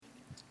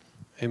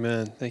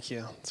Amen. Thank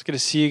you. It's good to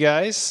see you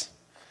guys.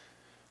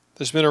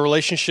 There's been a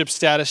relationship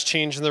status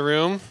change in the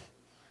room.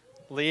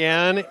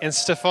 Leanne and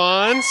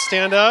Stefan,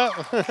 stand up.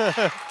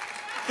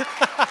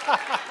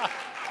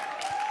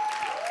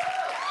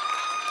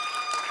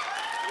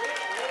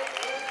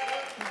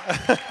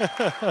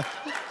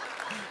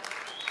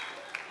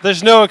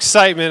 There's no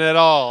excitement at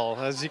all,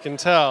 as you can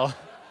tell.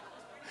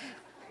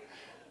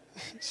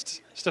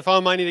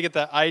 Stefan might need to get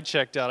that eye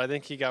checked out. I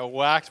think he got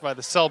whacked by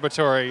the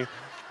celebratory.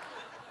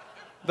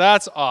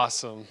 That's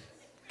awesome.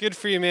 Good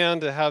for you,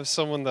 man, to have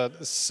someone that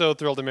is so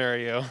thrilled to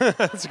marry you.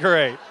 That's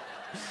great.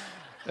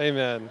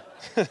 Amen.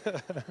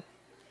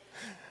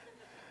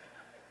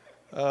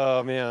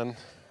 Oh, man.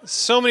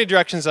 So many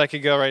directions I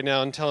could go right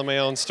now in telling my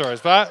own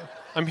stories, but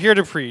I'm here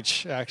to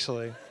preach,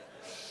 actually.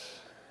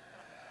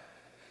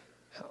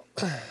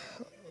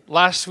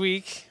 Last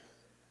week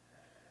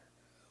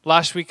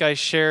I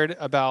shared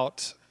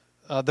about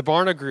the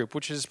Barna Group,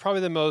 which is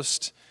probably the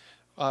most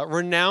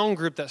renowned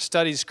group that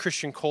studies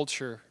Christian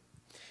culture.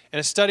 And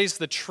it studies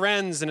the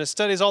trends, and it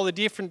studies all the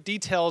different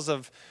details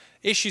of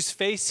issues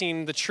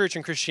facing the church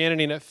and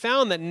Christianity. And it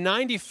found that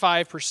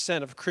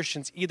 95% of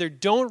Christians either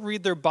don't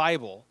read their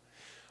Bible,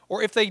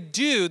 or if they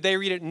do, they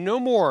read it no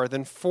more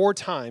than 4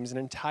 times an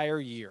entire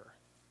year.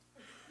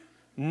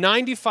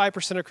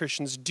 95% of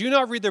Christians do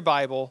not read their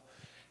Bible.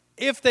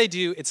 If they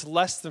do, it's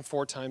less than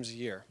 4 times a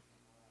year.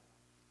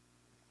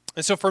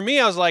 And so for me,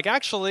 I was like,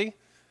 actually,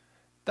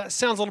 that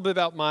sounds a little bit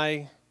about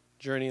my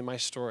journey and my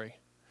story.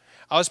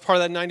 I was part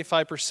of that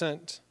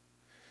 95%.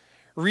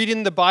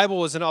 Reading the Bible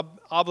was an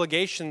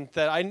obligation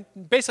that I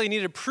basically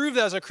needed to prove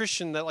that as a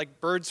Christian, that like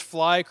birds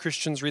fly,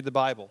 Christians read the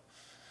Bible.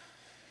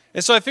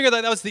 And so I figured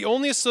that was the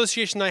only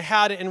association I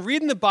had, and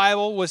reading the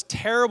Bible was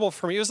terrible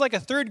for me. It was like a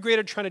 3rd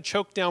grader trying to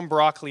choke down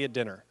broccoli at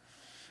dinner.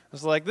 I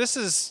was like, this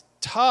is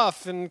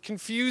tough and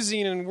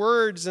confusing and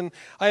words, and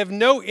I have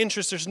no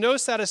interest. There's no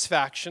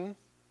satisfaction.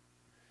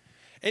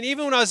 And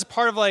even when I was a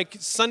part of like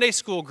Sunday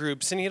school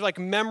groups and you had like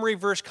memory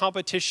verse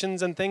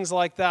competitions and things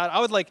like that, I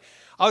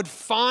would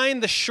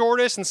find the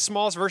shortest and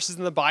smallest verses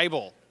in the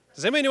Bible.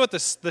 Does anybody know what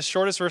the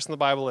shortest verse in the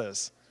Bible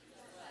is?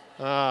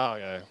 Oh,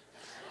 okay.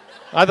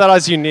 I thought I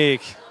was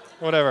unique.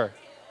 Whatever.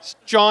 It's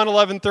John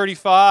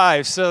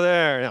 11:35. So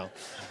there. No.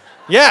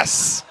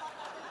 Yes.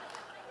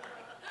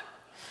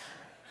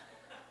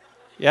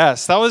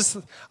 Yes, I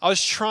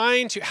was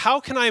trying to,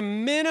 how can I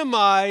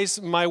minimize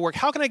my work?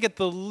 How can I get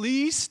the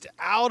least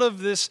out of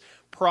this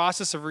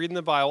process of reading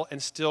the Bible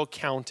and still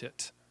count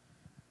it?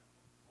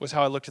 Was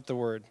how I looked at the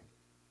Word.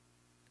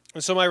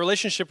 And so my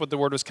relationship with the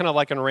Word was kind of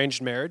like an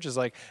arranged marriage. It's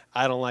like,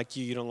 I don't like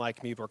you, you don't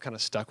like me, but we're kind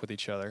of stuck with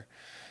each other.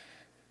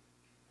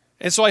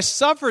 And so I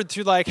suffered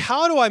through like,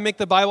 how do I make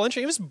the Bible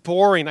interesting? It was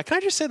boring. Can I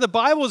just say the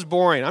Bible is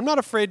boring? I'm not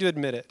afraid to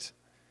admit it.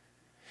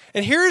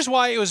 And here's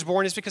why it was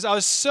boring, is because I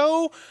was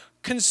so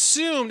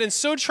consumed and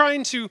so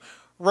trying to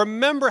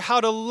remember how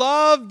to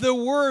love the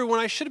Word when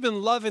I should have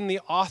been loving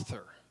the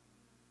author.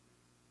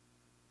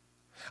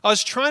 I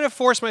was trying to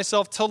force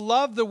myself to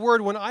love the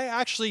Word when I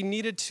actually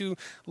needed to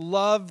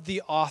love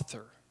the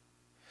author.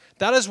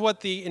 That is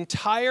what the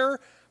entire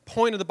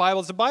point of the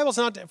Bible is. The Bible is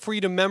not for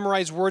you to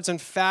memorize words and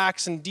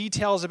facts and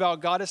details about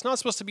God. It's not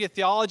supposed to be a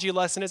theology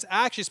lesson. It's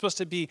actually supposed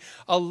to be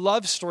a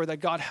love story that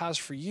God has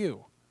for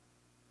you.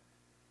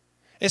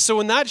 And so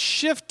when that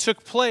shift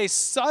took place,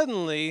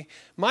 suddenly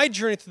my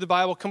journey through the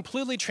Bible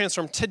completely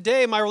transformed.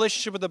 Today, my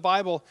relationship with the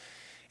Bible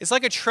is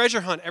like a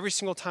treasure hunt every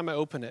single time I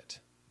open it.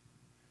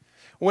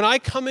 When I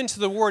come into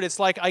the Word, it's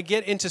like I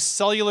get into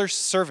cellular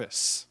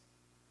service.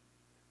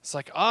 It's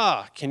like,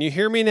 can you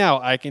hear me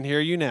now? I can hear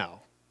you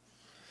now.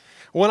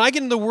 When I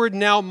get into the Word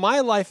now,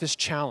 my life is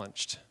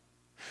challenged.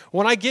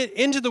 When I get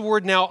into the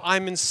Word now,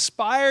 I'm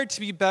inspired to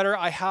be better.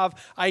 I have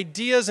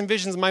ideas and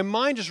visions. My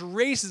mind just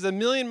races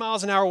 1,000,000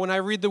 miles an hour when I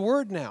read the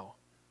Word now.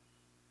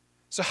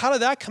 So how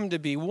did that come to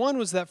be? One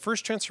was that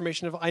first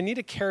transformation of I need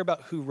to care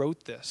about who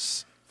wrote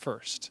this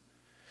first.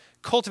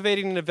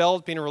 Cultivating and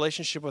developing a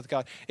relationship with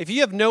God. If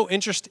you have no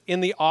interest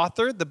in the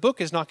author, the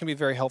book is not going to be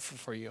very helpful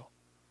for you.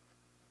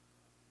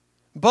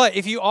 But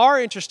if you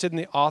are interested in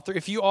the author,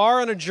 if you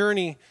are on a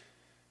journey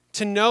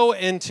to know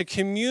and to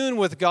commune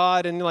with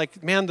God and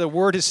like, man, the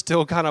Word is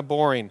still kind of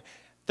boring,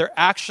 there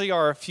actually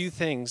are a few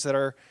things that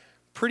are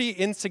pretty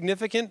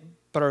insignificant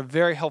but are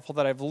very helpful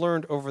that I've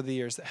learned over the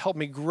years that help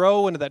me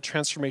grow into that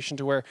transformation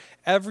to where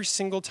every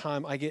single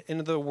time I get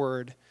into the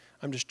Word,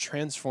 I'm just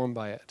transformed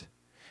by it.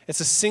 It's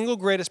the single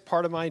greatest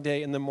part of my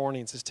day in the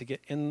mornings is to get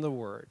in the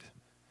Word.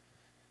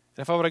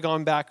 And if I would have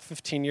gone back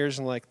 15 years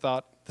and like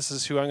thought, this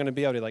is who I'm going to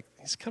be, I would be like,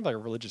 he's kind of like a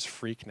religious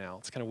freak now.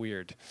 It's kind of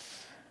weird.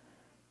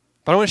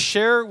 But I want to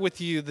share with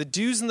you the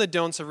do's and the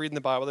don'ts of reading the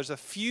Bible. There's a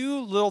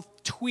few little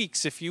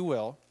tweaks, if you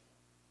will,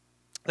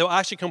 that will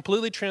actually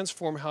completely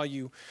transform how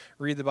you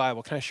read the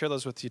Bible. Can I share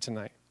those with you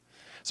tonight?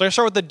 So I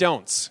start with the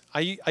don'ts.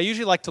 I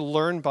usually like to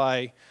learn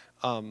by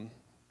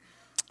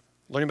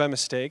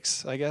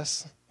mistakes, I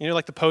guess. You know,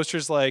 like the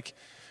posters, like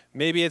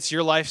maybe it's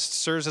your life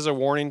serves as a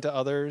warning to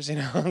others. You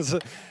know.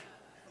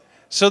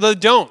 So the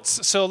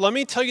don'ts. So let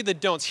me tell you the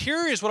don'ts.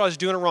 Here is what I was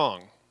doing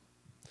wrong.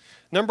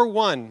 Number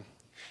one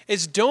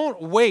is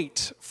don't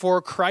wait for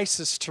a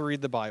crisis to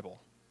read the Bible.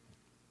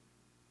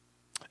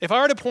 If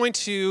I were to point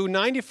to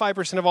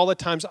 95% of all the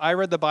times I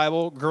read the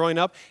Bible growing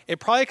up, it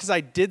probably because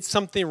I did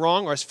something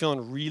wrong or I was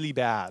feeling really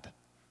bad.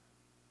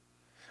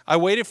 I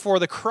waited for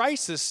the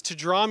crisis to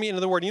draw me into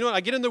the Word. You know what?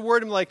 I get in the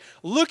Word, I'm like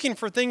looking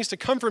for things to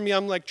comfort me.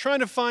 I'm like trying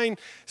to find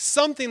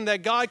something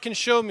that God can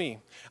show me.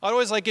 I'd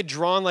always like get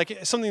drawn, like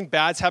something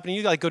bad's happening.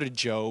 You like go to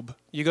Job.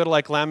 You go to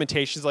like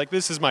Lamentations, like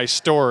this is my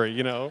story,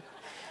 you know.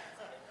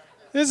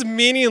 This is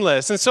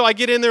meaningless. And so I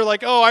get in there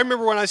like, oh, I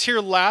remember when I was here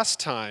last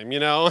time, you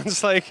know.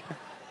 It's like,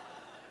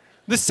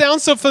 this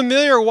sounds so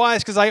familiar. Why?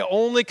 It's because I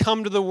only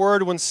come to the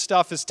Word when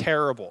stuff is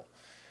terrible.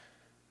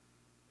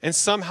 And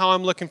somehow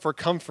I'm looking for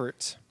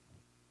comfort.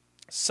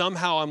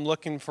 Somehow I'm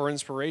looking for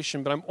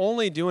inspiration, but I'm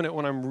only doing it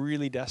when I'm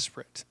really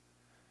desperate.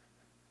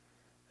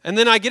 And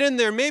then I get in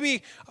there,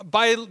 maybe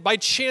by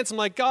chance, I'm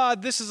like,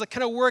 God, this is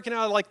kind of working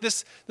out like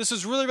this. This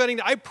is really ready.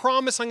 I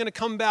promise I'm going to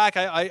come back.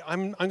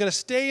 I'm going to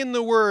stay in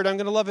the Word. I'm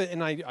going to love it.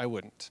 And I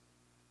wouldn't.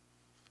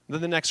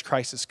 Then the next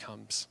crisis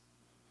comes.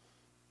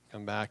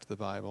 Come back to the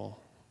Bible.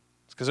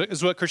 Because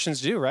it's what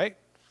Christians do, right?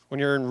 When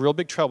you're in real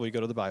big trouble, you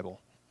go to the Bible.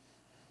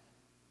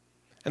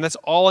 And that's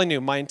all I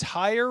knew. My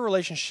entire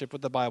relationship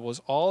with the Bible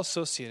is all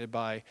associated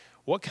by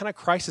what kind of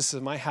crisis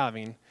am I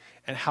having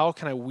and how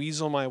can I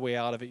weasel my way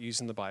out of it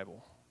using the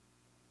Bible.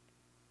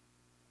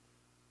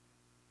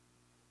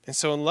 And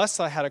so unless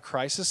I had a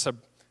crisis, a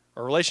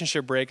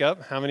relationship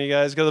breakup, how many of you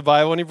guys go to the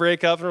Bible when you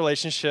break up in a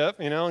relationship,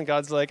 you know, and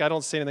God's like, I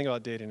don't say anything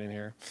about dating in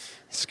here.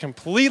 It's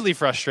completely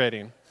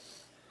frustrating.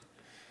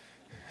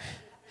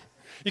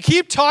 You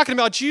keep talking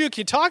about you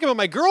keep talking about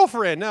my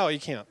girlfriend. No, you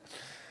can't.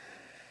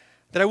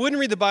 That I wouldn't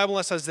read the Bible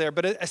unless I was there,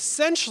 but it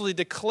essentially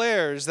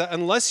declares that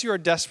unless you are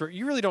desperate,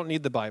 you really don't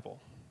need the Bible.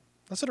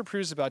 That's what it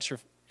proves about your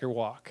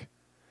walk.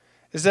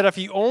 Is that if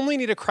you only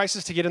need a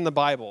crisis to get in the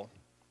Bible,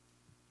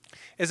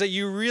 is that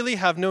you really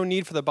have no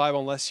need for the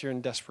Bible unless you're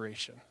in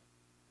desperation.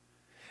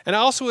 And I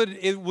also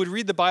would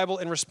read the Bible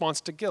in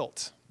response to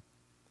guilt.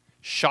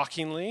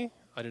 Shockingly,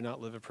 I did not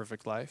live a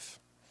perfect life.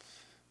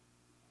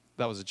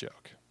 That was a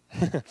joke.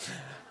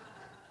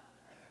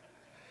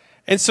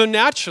 And so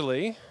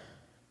naturally,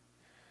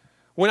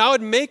 when I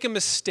would make a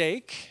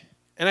mistake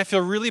and I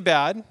feel really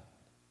bad,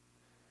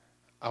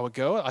 I would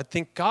go, I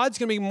think God's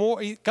going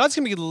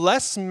to be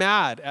less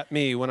mad at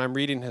me when I'm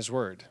reading his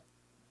word.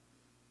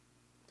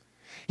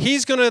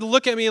 He's going to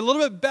look at me a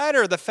little bit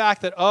better, the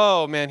fact that,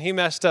 oh man, he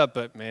messed up,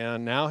 but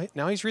man, now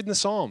he's reading the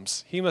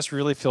Psalms. He must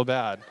really feel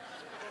bad.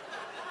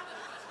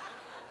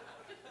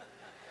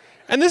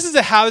 And this is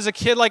how, as a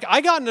kid, like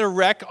I got in a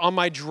wreck on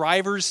my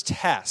driver's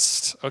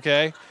test,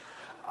 okay?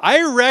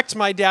 I wrecked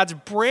my dad's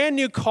brand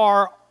new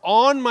car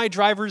on my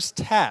driver's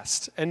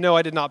test, and no,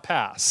 I did not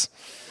pass.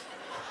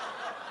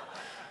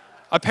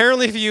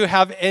 Apparently, if you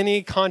have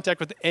any contact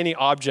with any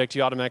object,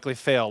 you automatically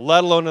fail,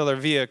 let alone another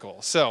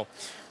vehicle. So,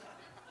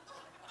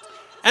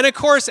 and of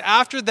course,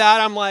 after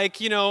that, I'm like,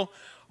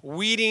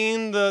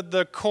 weeding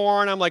the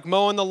corn. I'm like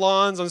mowing the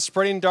lawns. I'm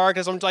spreading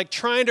darkness. I'm like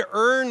trying to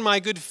earn my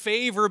good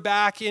favor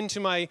back into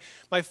my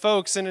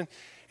folks. And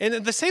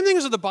the same thing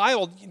is with the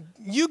Bible.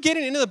 You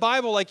getting into the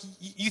Bible, like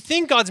you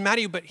think God's mad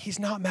at you, but he's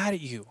not mad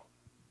at you.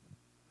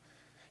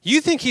 You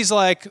think he's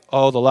like,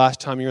 oh, the last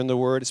time you're in the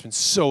Word, it's been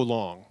so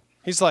long.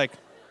 He's like,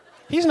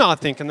 he's not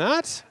thinking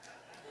that.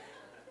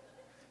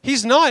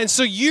 He's not. And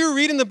so you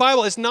reading the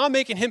Bible is not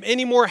making him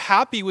any more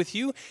happy with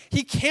you.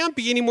 He can't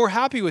be any more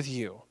happy with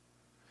you.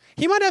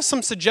 He might have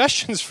some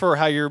suggestions for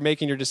how you're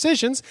making your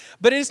decisions,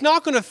 but it's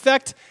not going to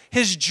affect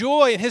his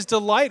joy and his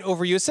delight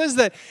over you. It says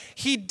that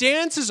he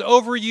dances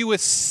over you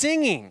with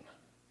singing.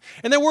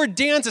 And that word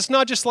dance, it's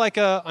not just like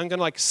I'm going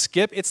to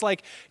skip. It's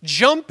like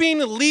jumping,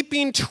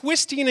 leaping,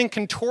 twisting, and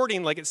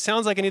contorting. Like it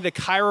sounds like I need a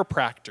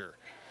chiropractor.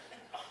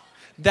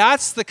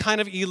 That's the kind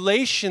of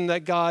elation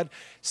that God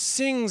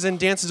sings and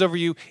dances over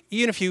you,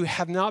 even if you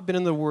have not been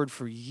in the Word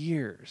for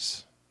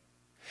years.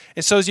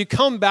 And so as you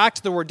come back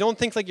to the Word, don't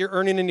think like you're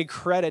earning any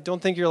credit.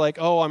 Don't think you're like,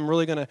 oh, I'm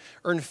really going to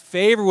earn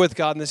favor with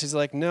God. And this is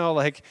like, no,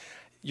 like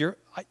your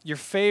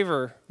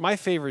favor, my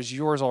favor is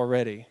yours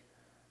already.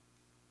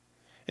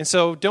 And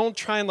so don't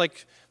try and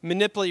like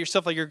manipulate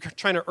yourself like you're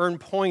trying to earn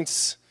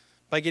points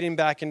by getting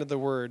back into the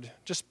Word.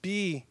 Just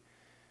be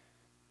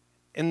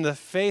in the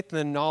faith and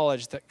the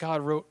knowledge that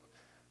God wrote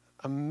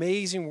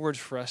amazing words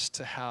for us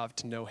to have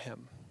to know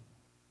him.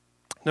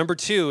 Number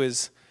 2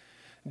 is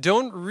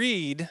don't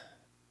read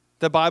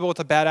the Bible with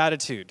a bad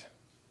attitude.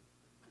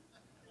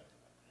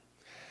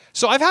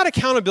 So I've had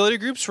accountability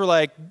groups for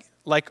like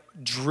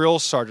drill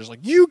sergeants, like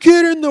you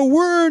get in the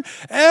Word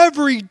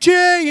every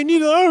day, and you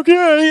go,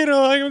 okay,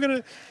 I'm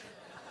gonna.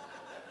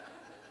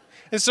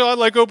 And so I'd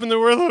like open the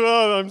Word, like,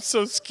 oh, I'm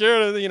so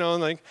scared of,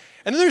 and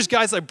then there's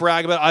guys like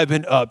brag about, I've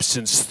been up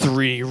since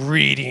 3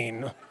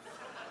 reading.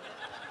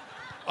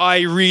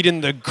 I read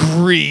in the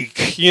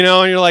Greek,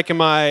 and you're like,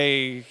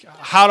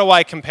 how do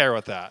I compare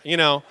with that,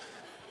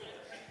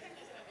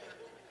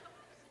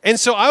 And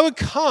so I would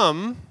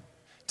come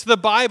to the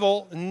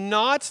Bible,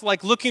 not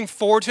like looking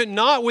forward to it,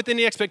 not with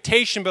any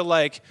expectation, but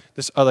like,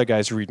 this other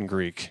guy's reading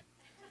Greek.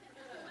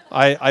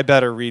 I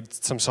better read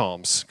some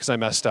Psalms because I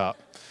messed up.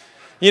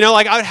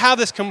 Like I would have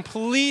this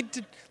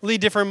completely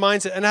different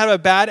mindset and have a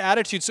bad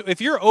attitude. So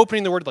if you're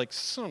opening the word like,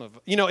 son of,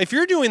 if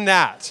you're doing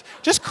that,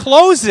 just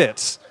close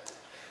it.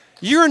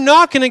 You're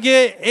not going to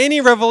get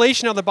any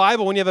revelation out of the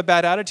Bible when you have a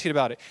bad attitude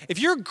about it. If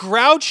you're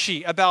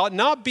grouchy about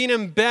not being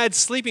in bed,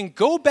 sleeping,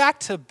 go back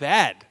to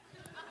bed.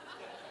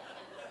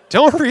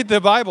 Don't read the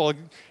Bible.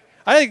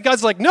 I think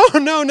God's like, no,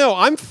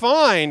 I'm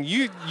fine.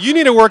 You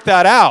need to work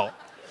that out.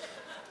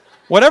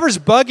 Whatever's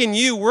bugging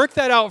you, work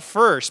that out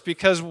first,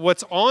 because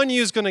what's on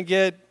you is going to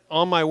get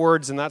on my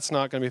words, and that's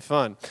not going to be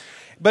fun.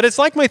 But it's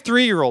like my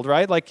 3-year-old,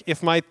 right? Like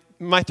if my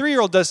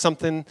 3-year-old does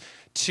something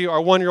to our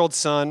 1-year-old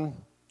son,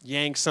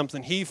 yanks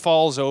something, he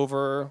falls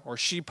over, or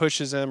she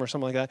pushes him, or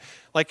something like that.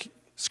 Like,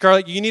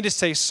 Scarlett, you need to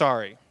say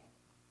sorry.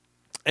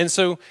 And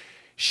so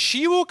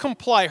she will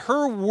comply.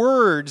 Her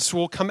words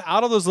will come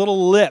out of those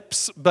little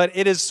lips, but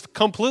it is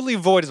completely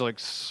void. It's like,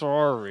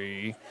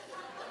 sorry.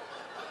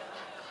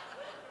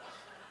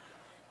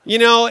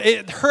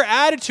 Her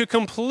attitude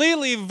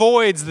completely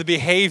voids the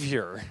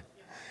behavior.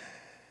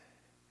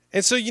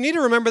 And so you need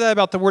to remember that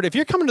about the word. If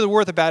you're coming to the word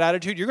with a bad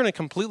attitude, you're going to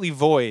completely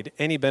void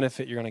any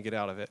benefit you're going to get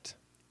out of it.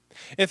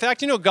 In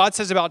fact, God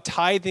says about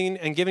tithing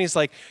and giving, He's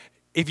like,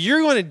 if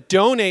you're going to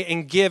donate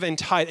and give and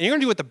tithe, and you're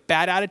going to do it with a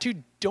bad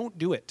attitude, don't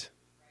do it.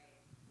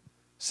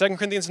 2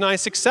 Corinthians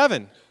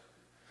 9:6-7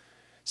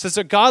 says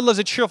that God loves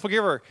a cheerful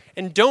giver,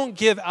 and don't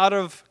give out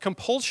of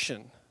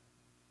compulsion.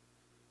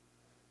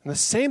 And the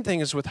same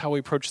thing is with how we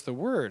approach the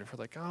word. If we're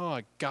like, oh,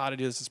 I got to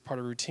do this as part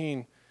of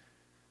routine.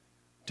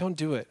 Don't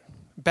do it.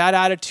 Bad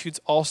attitudes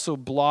also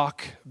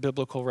block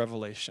biblical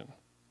revelation.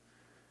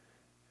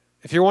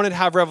 If you wanted to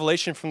have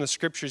revelation from the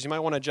scriptures, you might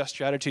want to adjust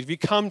your attitude. If you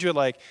come to it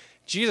like,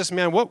 Jesus,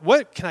 man,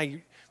 what can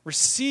I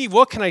receive?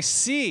 What can I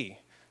see?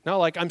 Not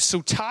like, I'm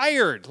so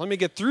tired. Let me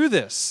get through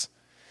this.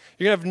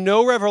 You're going to have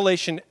no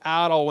revelation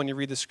at all when you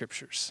read the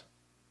scriptures.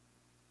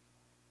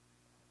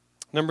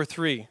 Number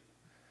 3.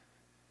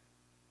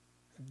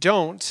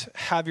 Don't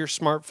have your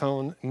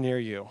smartphone near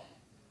you.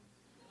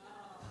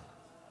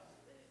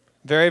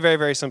 Very, very,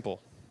 very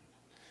simple.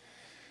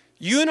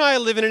 You and I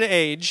live in an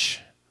age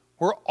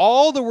where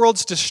all the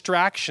world's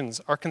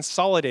distractions are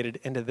consolidated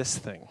into this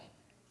thing.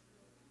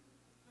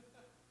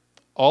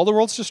 All the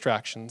world's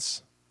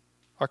distractions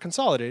are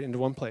consolidated into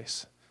one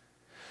place.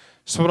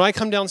 So when I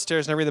come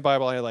downstairs and I read the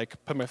Bible, I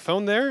put my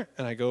phone there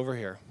and I go over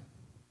here.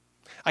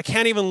 I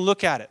can't even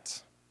look at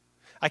it.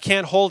 I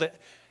can't hold it.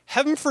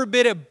 Heaven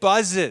forbid it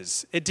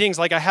buzzes. It dings.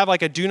 Like I have a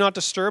do not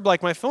disturb.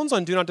 Like my phone's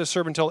on do not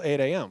disturb until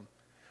 8 a.m.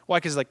 Why?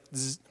 Because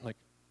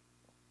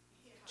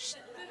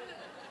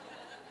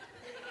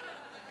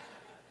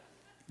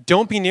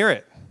don't be near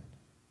it.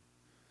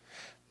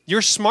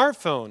 Your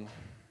smartphone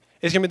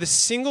is going to be the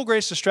single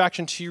greatest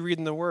distraction to you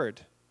reading the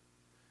Word.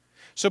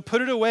 So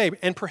put it away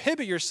and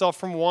prohibit yourself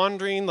from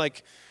wandering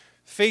like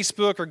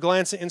Facebook or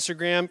glance at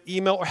Instagram,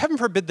 email, or heaven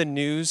forbid the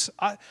news.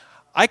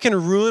 I can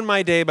ruin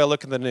my day by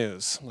looking at the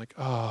news. I'm like,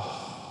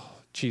 oh,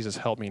 Jesus,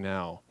 help me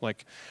now.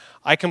 Like,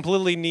 I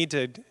completely need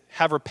to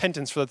have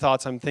repentance for the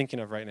thoughts I'm thinking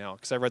of right now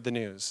because I read the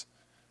news.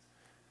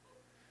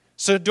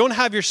 So don't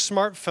have your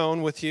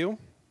smartphone with you.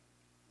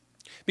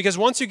 Because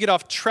once you get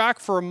off track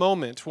for a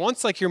moment,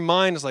 once your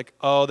mind is like,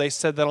 oh, they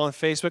said that on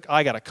Facebook,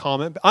 I got to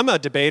comment. I'm a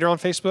debater on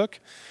Facebook,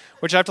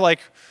 which I have to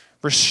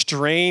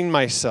restrain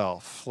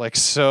myself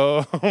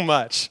so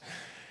much.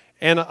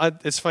 And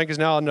it's funny because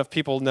now enough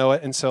people know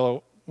it. And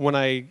so when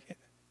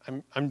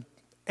I'm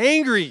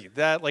angry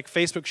that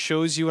Facebook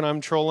shows you when I'm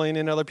trolling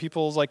in other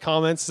people's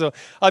comments. So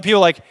people are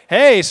like,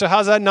 hey, so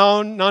how's that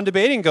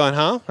non-debating going,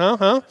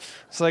 huh?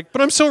 It's like,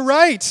 but I'm so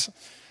right.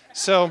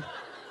 So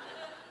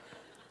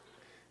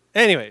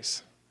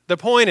anyways, the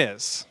point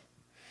is,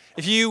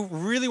 if you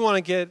really want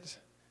to get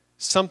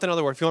something out of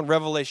the Word, if you want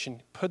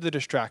revelation, put the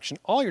distraction.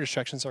 All your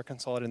distractions are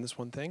consolidated in this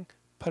one thing.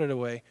 Put it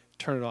away,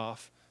 turn it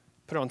off,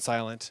 put it on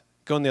silent,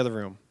 go in the other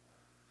room,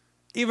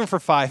 even for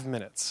 5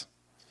 minutes.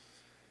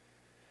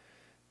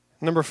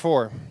 Number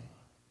 4,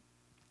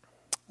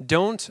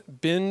 don't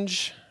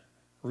binge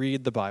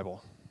read the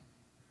Bible.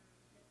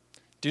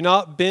 Do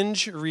not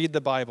binge read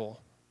the Bible.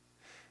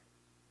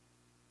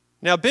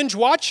 Now, binge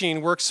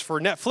watching works for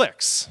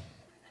Netflix.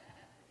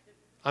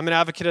 I'm an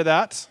advocate of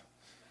that.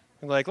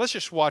 Let's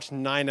just watch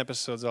 9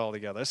 episodes all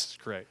together. This is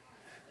great.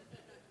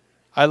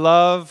 I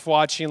love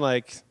watching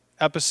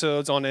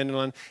episodes on end and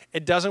on.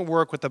 It doesn't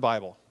work with the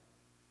Bible.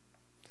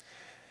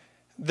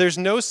 There's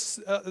no,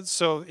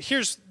 so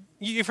here's,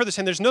 you've heard this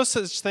saying, there's no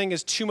such thing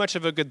as too much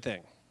of a good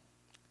thing.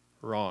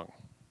 Wrong.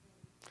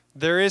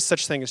 There is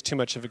such thing as too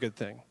much of a good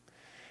thing.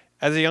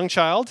 As a young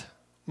child,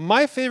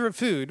 my favorite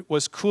food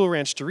was Cool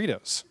Ranch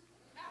Doritos.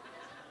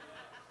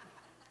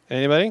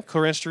 Anybody?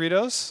 Cool Ranch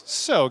Doritos?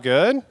 So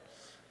good.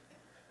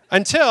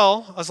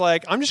 Until I was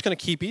like, I'm just going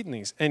to keep eating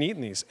these and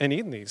eating these and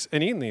eating these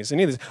and eating these and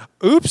eating these.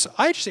 Oops,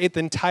 I just ate the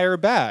entire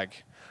bag.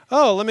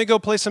 Oh, let me go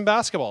play some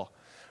basketball.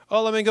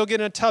 Oh, let me go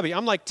get in a tubby.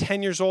 I'm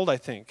 10 years old, I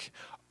think.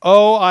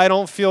 oh, I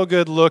don't feel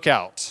good, look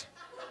out.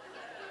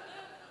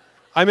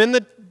 I'm in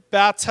the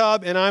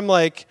bathtub, and I'm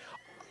like,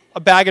 a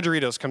bag of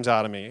Doritos comes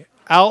out of me,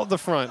 out the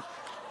front.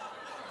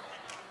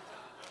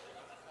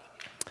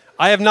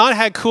 I have not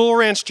had Cool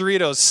Ranch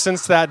Doritos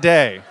since that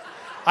day.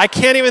 I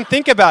can't even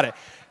think about it.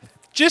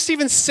 Just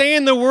even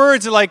saying the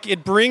words, like,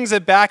 it brings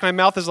it back. My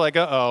mouth is like,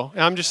 uh-oh.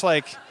 And I'm just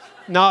like,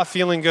 not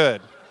feeling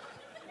good.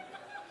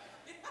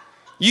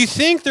 You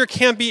think there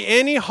can't be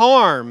any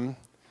harm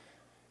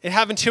in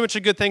having too much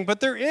of a good thing,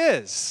 but there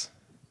is.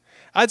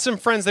 I had some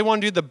friends, they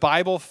want to do the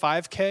Bible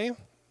 5K.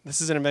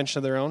 This is an invention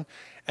of their own.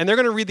 And they're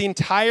going to read the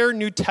entire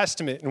New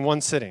Testament in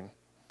one sitting.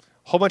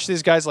 A whole bunch of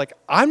these guys like,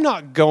 I'm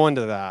not going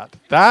to that.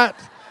 That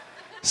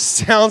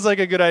sounds like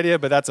a good idea,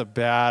 but that's a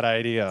bad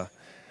idea.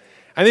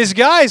 And these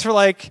guys were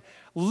like,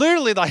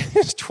 literally like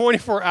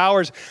 24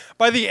 hours.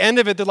 By the end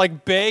of it, they're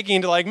like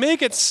begging to like,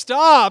 make it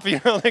stop,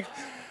 like,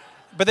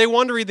 but they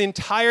wanted to read the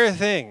entire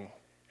thing.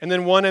 And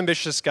then one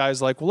ambitious guy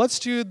was like, well, let's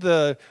do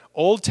the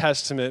Old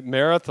Testament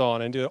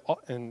marathon and do it.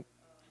 And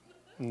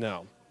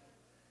no.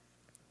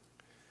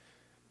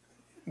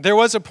 There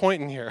was a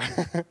point in here.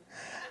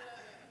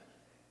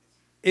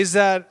 Is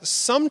that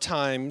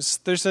sometimes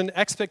there's an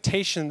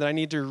expectation that I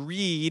need to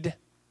read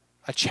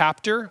a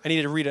chapter. I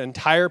need to read an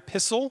entire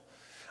epistle.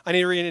 I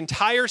need to read an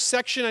entire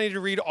section. I need to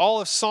read all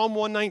of Psalm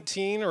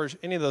 119 or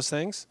any of those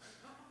things.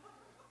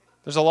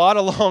 There's a lot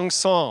of long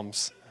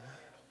Psalms.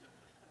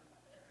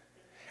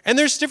 And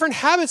there's different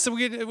habits that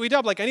we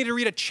adopt. Like, I need to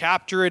read a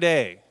chapter a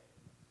day.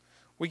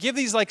 We give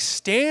these like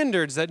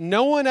standards that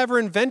no one ever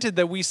invented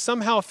that we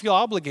somehow feel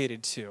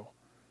obligated to.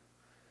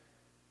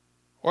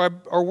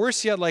 Or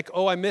worse yet, like,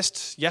 oh, I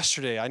missed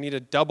yesterday. I need to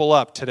double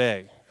up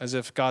today, as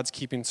if God's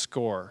keeping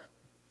score.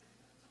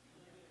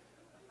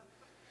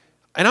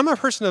 And I'm a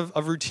person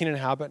of routine and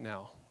habit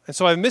now. And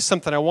so I've missed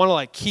something. I want to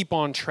like keep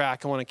on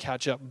track. I want to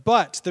catch up.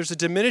 But there's a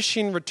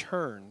diminishing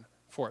return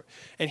for it.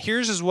 And here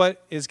is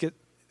what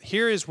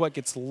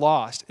gets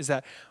lost, is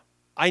that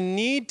I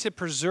need to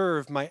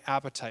preserve my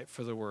appetite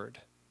for the word.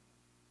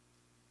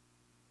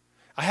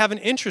 I have an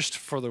interest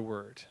for the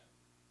word.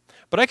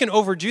 But I can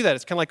overdo that.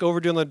 It's kind of like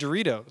overdoing the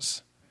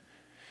Doritos.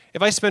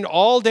 If I spend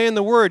all day in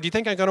the Word, do you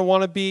think I'm going to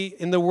want to be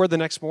in the Word the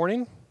next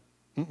morning?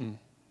 Mm-mm.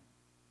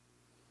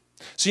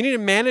 So you need to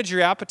manage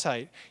your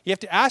appetite. You have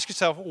to ask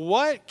yourself,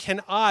 what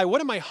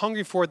am I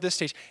hungry for at this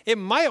stage? It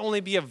might only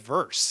be a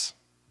verse.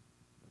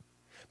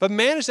 But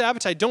manage the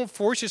appetite. Don't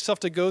force yourself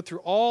to go through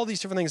all these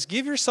different things.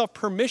 Give yourself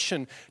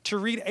permission to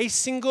read a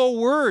single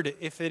word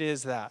if it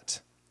is that.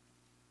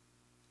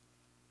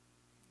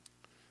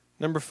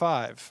 Number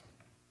 5.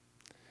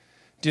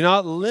 Do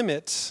not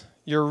limit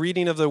your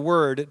reading of the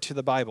Word to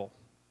the Bible.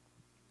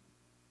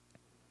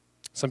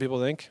 Some people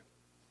think,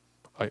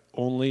 I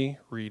only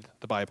read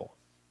the Bible,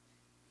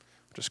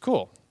 which is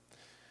cool.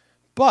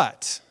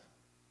 But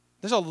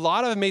there's a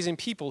lot of amazing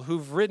people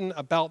who've written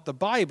about the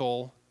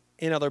Bible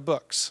in other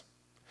books.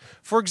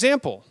 For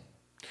example,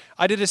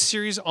 I did a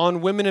series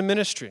on women in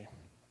ministry.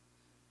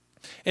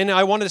 And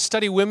I wanted to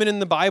study women in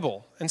the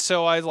Bible. And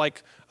so I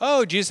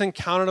Jesus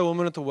encountered a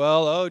woman at the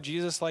well. Oh,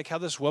 Jesus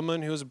had this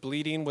woman who was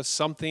bleeding with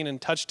something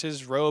and touched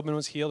his robe and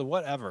was healed.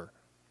 Whatever.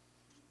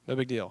 No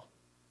big deal.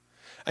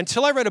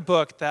 Until I read a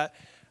book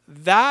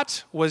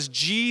that was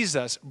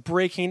Jesus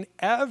breaking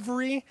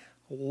every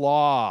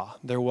law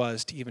there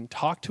was to even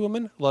talk to a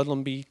woman, let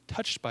alone be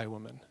touched by a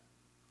woman.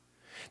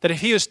 That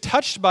if he was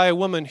touched by a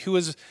woman who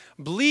was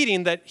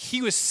bleeding, that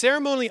he was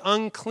ceremonially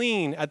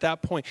unclean at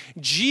that point.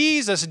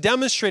 Jesus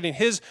demonstrating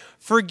his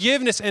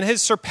forgiveness and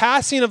his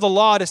surpassing of the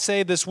law to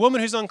say, this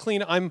woman who's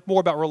unclean, I'm more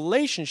about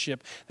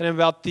relationship than I'm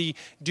about the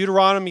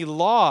Deuteronomy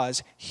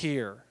laws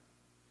here.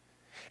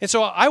 And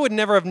so I would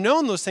never have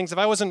known those things if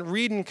I wasn't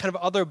reading kind of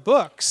other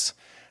books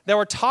that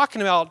were talking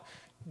about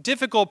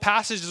difficult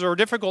passages or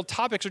difficult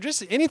topics or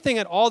just anything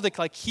at all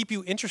that keep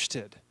you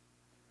interested.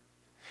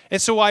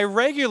 And so I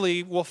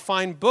regularly will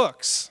find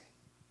books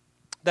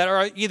that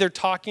are either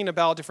talking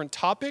about different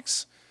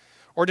topics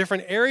or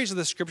different areas of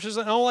the scriptures,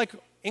 and I'll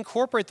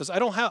incorporate those.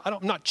 I'm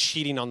not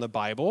cheating on the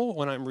Bible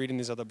when I'm reading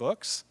these other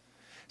books.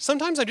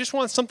 Sometimes I just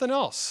want something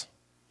else.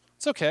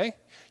 It's okay.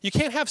 You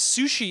can't have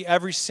sushi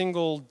every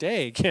single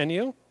day, can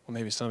you? Well,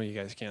 maybe some of you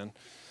guys can.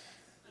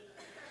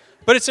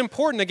 But it's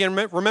important, again,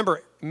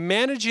 remember,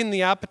 managing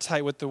the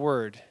appetite with the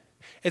word.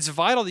 It's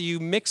vital that you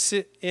mix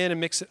it in and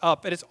mix it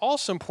up. And it's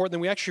also important that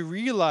we actually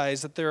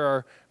realize that there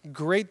are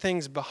great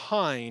things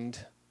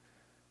behind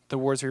the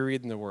words we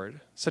read in the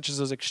Word, such as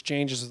those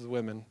exchanges with the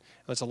women. And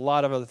there's a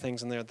lot of other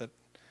things in there that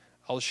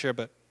I'll share,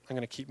 but I'm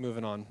going to keep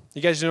moving on.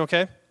 You guys doing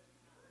okay?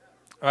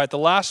 All right, the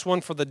last one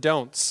for the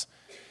don'ts.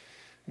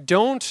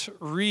 Don't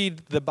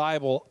read the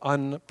Bible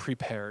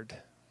unprepared.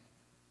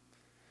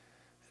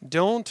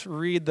 Don't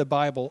read the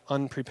Bible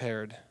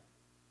unprepared.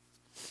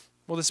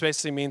 What this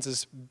basically means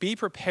is be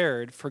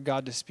prepared for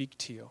God to speak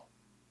to you.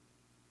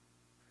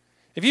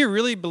 If you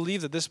really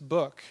believe that this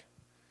book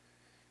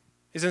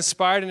is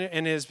inspired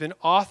and has been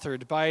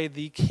authored by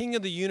the King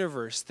of the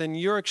universe, then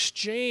your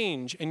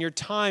exchange and your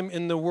time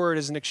in the Word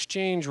is an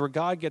exchange where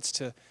God gets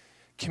to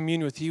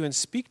commune with you and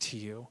speak to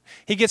you.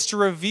 He gets to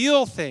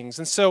reveal things.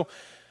 And so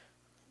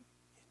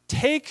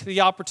take the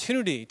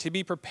opportunity to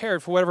be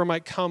prepared for whatever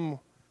might come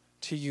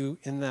to you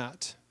in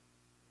that.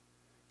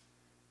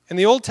 In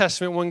the Old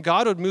Testament, when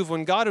God would move,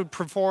 when God would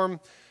perform,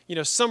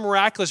 some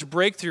miraculous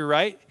breakthrough,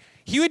 right?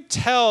 He would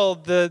tell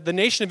the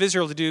nation of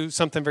Israel to do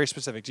something very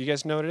specific. Do you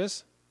guys know what it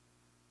is?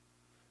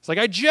 It's like,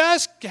 I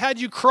just had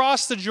you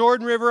cross the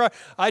Jordan River.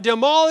 I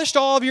demolished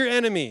all of your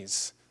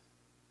enemies.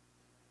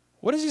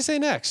 What does he say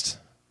next?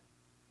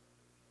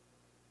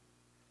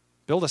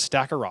 Build a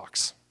stack of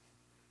rocks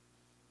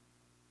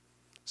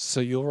so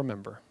you'll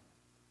remember.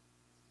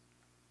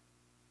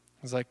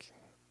 It's like,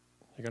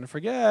 you're going to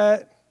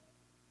forget.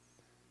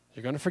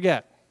 You're going to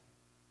forget.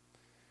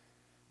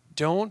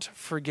 Don't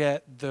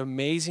forget the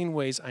amazing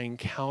ways I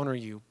encounter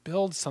you.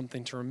 Build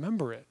something to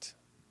remember it.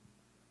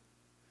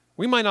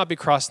 We might not be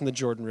crossing the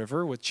Jordan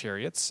River with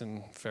chariots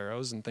and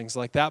pharaohs and things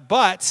like that,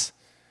 but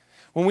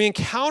when we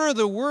encounter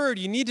the Word,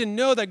 you need to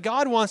know that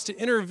God wants to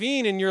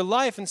intervene in your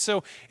life. And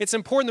so it's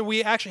important that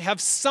we actually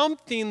have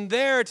something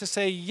there to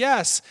say,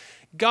 yes,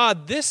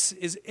 God, this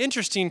is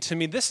interesting to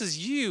me. This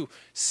is you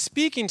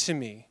speaking to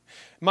me.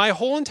 My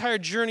whole entire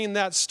journey in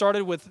that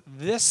started with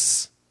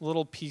this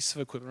little piece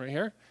of equipment right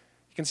here.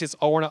 You can see it's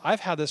all worn out. I've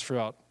had this for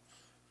about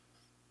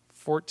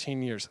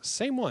 14 years.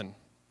 Same one.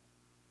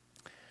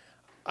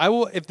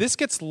 If this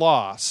gets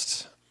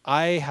lost,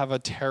 I have a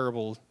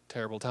terrible,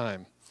 terrible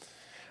time.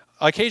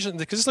 Occasionally,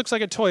 because this looks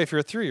like a toy if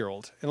you're a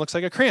 3-year-old. It looks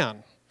like a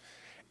crayon.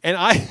 And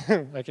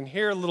I can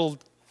hear little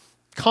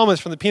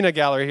comments from the peanut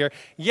gallery here.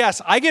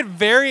 Yes, I get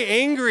very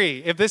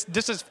angry if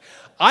this is,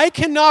 I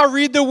cannot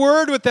read the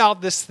Word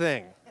without this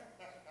thing.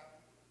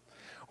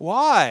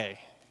 Why?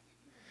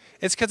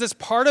 It's because it's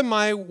part of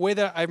my way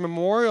that I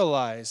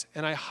memorialize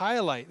and I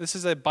highlight. This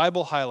is a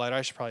Bible highlighter.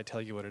 I should probably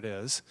tell you what it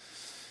is.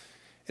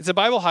 It's a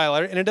Bible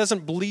highlighter, and it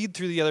doesn't bleed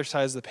through the other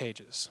sides of the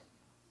pages.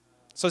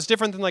 So it's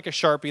different than like a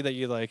Sharpie that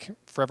you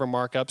forever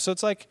mark up. So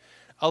it's like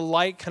a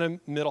light kind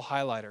of middle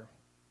highlighter.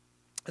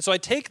 And so I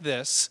take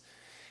this,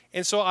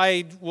 and so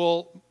I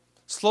will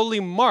slowly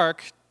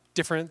mark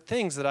different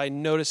things that I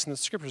notice in the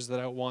scriptures that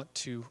I want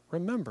to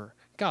remember.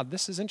 God,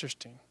 this is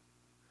interesting.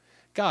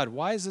 God,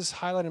 why is this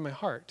highlighted in my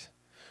heart?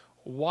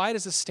 Why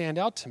does this stand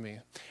out to me?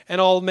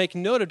 And I'll make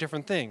note of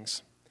different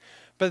things.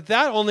 But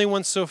that only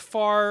went so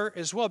far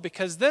as well,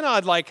 because then I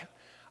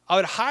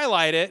would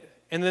highlight it,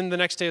 and then the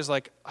next day I was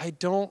like, I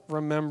don't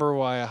remember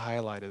why I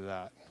highlighted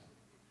that.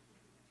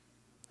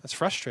 That's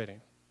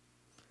frustrating.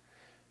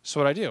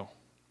 So what I do,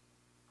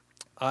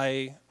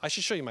 I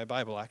should show you my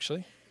Bible,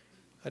 actually.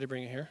 I did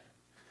bring it here.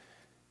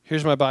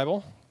 Here's my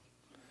Bible.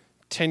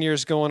 10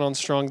 years going on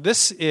strong.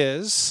 This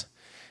is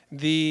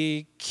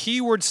the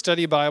Keyword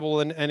Study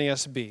Bible in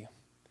NASB.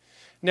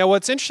 Now,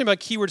 what's interesting about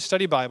Keyword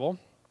Study Bible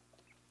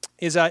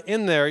is that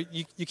in there,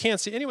 you can't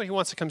see, anyone who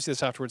wants to come see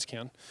this afterwards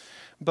can,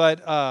 but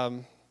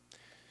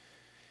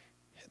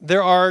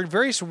there are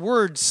various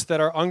words that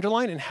are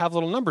underlined and have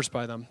little numbers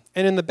by them.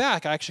 And in the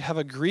back, I actually have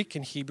a Greek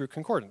and Hebrew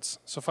concordance.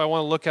 So if I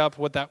want to look up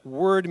what that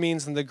word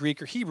means in the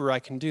Greek or Hebrew, I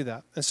can do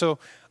that. And so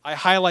I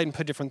highlight and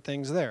put different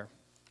things there.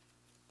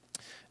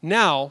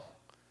 Now,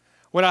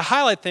 when I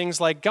highlight things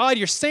like, God,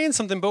 you're saying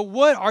something, but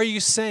what are you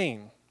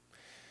saying?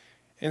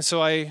 And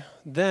so I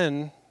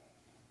then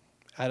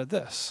added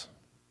this.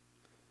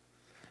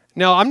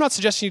 Now, I'm not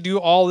suggesting you do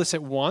all this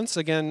at once.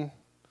 Again,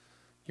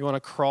 you want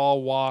to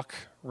crawl, walk,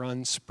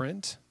 run,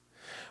 sprint.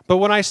 But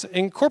when I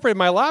incorporated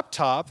my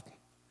laptop,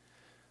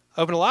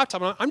 open a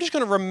laptop, I'm just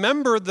going to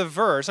remember the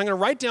verse. I'm going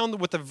to write down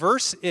what the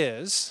verse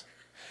is,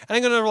 and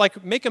I'm going to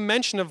make a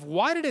mention of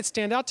why did it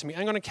stand out to me.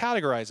 I'm going to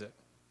categorize it.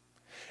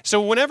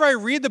 So whenever I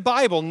read the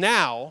Bible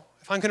now,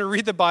 if I'm going to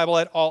read the Bible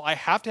at all, I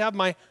have to have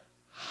my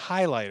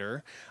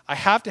highlighter, I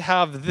have to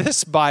have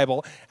this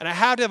Bible, and I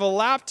have to have a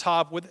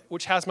laptop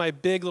which has my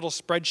big little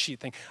spreadsheet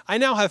thing. I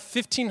now have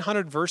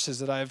 1,500 verses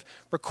that I've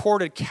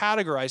recorded,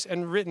 categorized,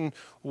 and written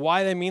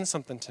why they mean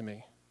something to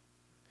me.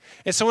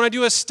 And so when I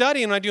do a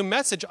study and I do a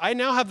message, I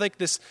now have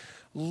this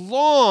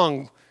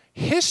long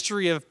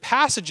history of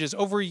passages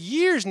over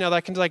years now that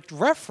I can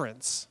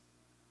reference.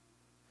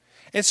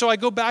 And so I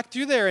go back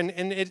through there, and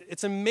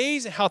it's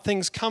amazing how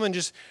things come and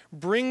just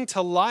bring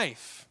to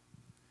life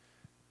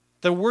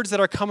the words that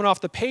are coming off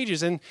the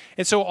pages. And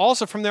so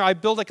also from there, I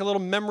build a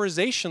little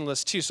memorization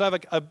list too. So I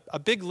have a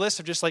big list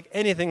of just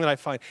anything that I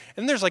find.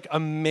 And there's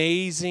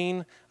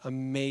amazing,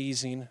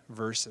 amazing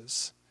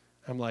verses.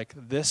 I'm like,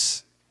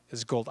 this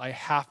is gold. I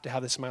have to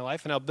have this in my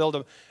life. And I'll build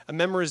a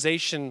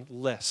memorization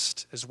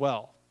list as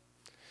well.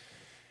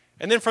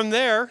 And then from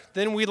there,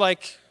 then we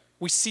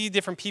see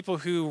different people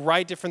who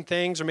write different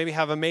things or maybe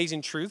have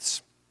amazing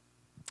truths.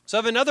 So I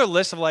have another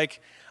list of I'm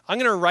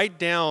going to write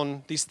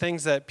down these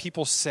things that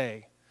people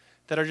say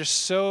that are just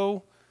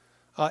so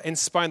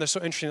inspiring. They're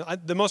so interesting.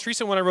 The most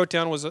recent one I wrote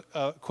down was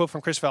a quote from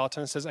Chris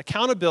Vallotton. It says,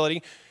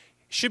 accountability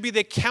should be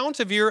the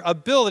account of your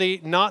ability,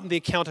 not the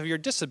account of your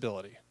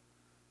disability.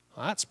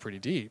 Well, that's pretty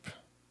deep.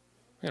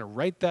 I'm going to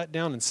write that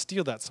down and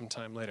steal that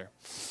sometime later.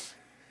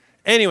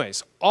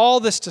 Anyways, all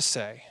this to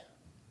say,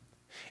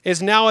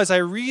 is now as I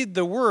read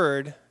the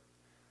Word,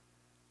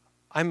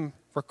 I'm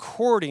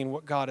recording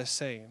what God is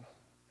saying.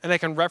 And I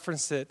can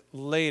reference it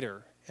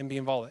later and be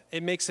involved.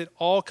 It makes it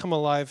all come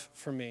alive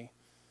for me.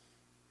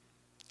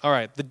 All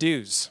right, the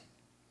do's.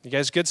 You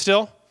guys good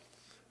still?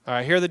 All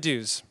right, here are the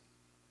do's.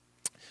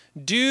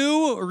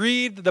 Do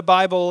read the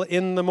Bible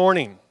in the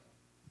morning.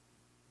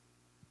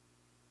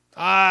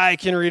 I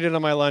can read it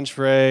on my lunch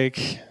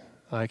break.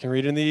 I can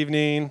read it in the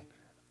evening.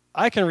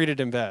 I can read it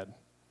in bed.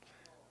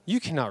 You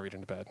cannot read it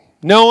in bed.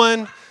 No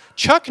one.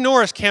 Chuck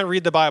Norris can't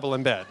read the Bible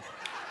in bed.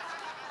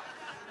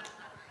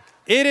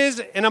 It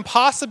is an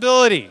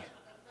impossibility.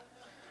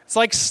 It's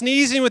like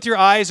sneezing with your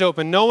eyes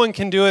open. No one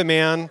can do it,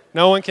 man.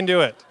 No one can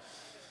do it.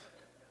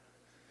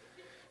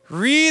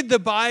 Read the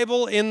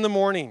Bible in the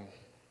morning.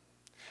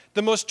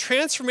 The most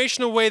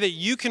transformational way that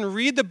you can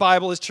read the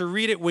Bible is to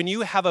read it when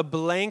you have a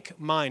blank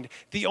mind.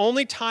 The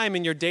only time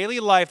in your daily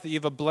life that you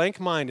have a blank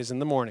mind is in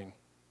the morning.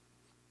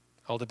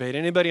 I'll debate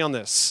anybody on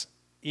this,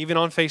 even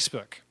on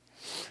Facebook.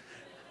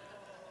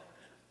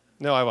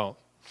 No, I won't.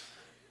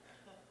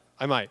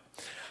 I might.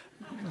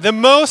 The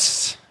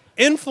most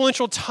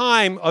influential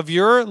time of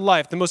your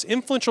life, the most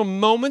influential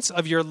moments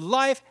of your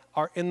life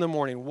are in the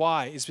morning.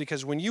 Why? Is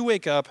because when you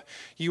wake up,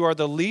 you are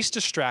the least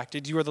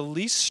distracted, you are the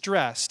least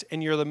stressed,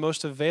 and you're the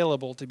most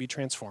available to be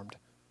transformed.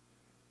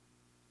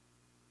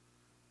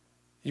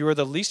 You are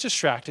the least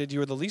distracted,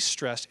 you are the least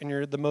stressed, and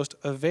you're the most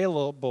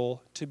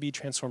available to be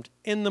transformed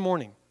in the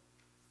morning.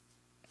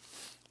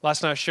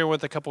 Last night I was sharing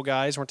with a couple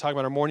guys, and we're talking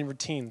about our morning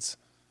routines.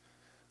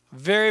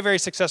 Very, very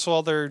successful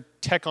other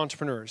tech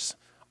entrepreneurs.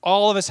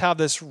 All of us have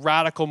this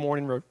radical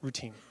morning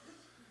routine.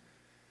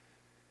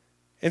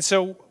 And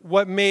so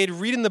what made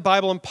reading the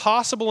Bible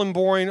impossible and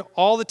boring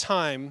all the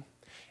time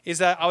is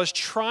that I was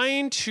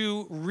trying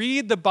to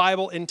read the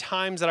Bible in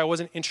times that I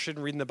wasn't interested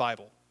in reading the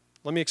Bible.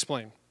 Let me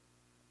explain.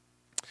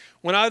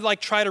 When I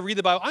would try to read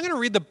the Bible, I'm going to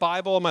read the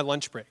Bible on my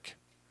lunch break.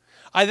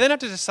 I then have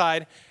to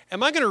decide,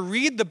 am I going to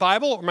read the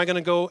Bible or am I going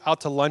to go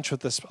out to lunch with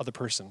this other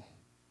person?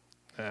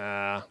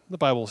 The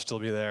Bible will still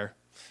be there.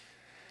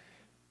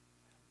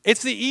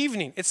 It's the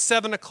evening. It's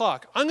 7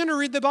 o'clock. I'm going to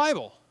read the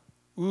Bible.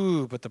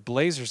 Ooh, but the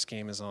Blazers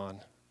game is on.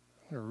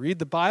 I'm going to read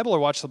the Bible or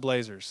watch the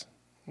Blazers?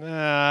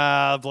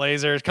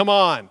 Blazers, come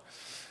on.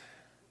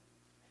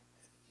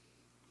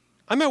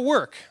 I'm at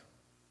work.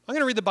 I'm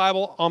going to read the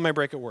Bible on my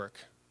break at work.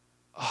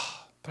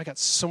 Oh, but I got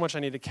so much I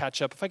need to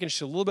catch up. If I can just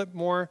do a little bit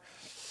more,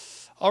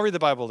 I'll read the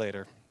Bible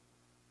later.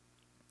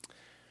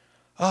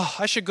 Oh,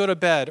 I should go to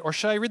bed. Or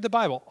should I read the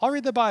Bible? I'll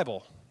read the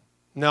Bible.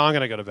 No, I'm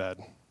going to go to bed.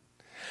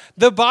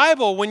 The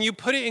Bible, when you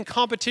put it in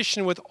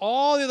competition with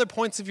all the other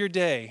points of your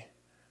day,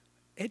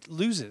 it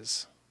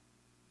loses.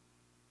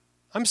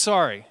 I'm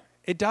sorry,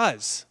 it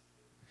does.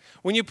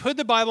 When you put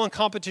the Bible in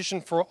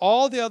competition for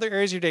all the other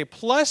areas of your day,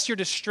 plus your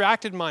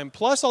distracted mind,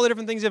 plus all the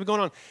different things you have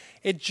going on,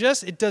 it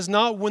does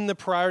not win the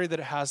priority that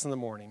it has in the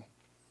morning.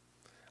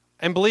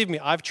 And believe me,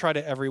 I've tried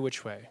it every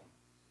which way.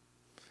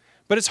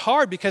 But it's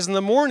hard because in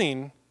the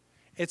morning,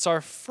 it's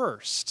our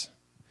first.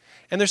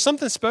 And there's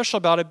something special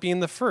about it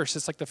being the first.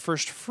 It's like the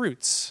first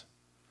fruits.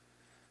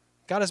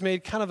 God has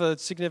made kind of a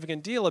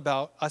significant deal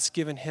about us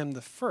giving him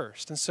the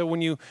first. And so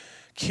when you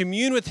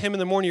commune with him in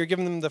the morning, you're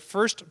giving him the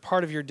first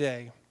part of your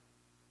day.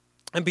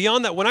 And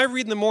beyond that, when I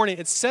read in the morning,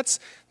 it sets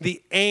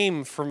the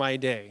aim for my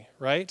day,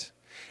 right?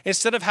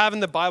 Instead of having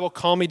the Bible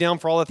calm me down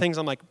for all the things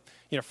I'm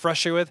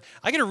frustrated with,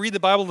 I get to read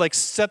the Bible to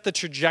set the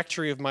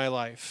trajectory of my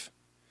life.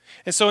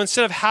 And so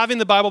instead of having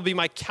the Bible be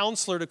my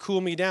counselor to cool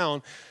me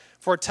down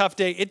for a tough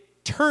day,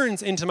 it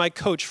turns into my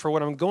coach for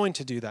what I'm going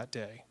to do that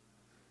day.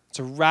 It's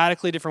a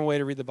radically different way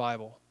to read the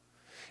Bible.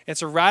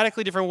 It's a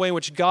radically different way in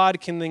which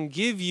God can then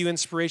give you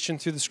inspiration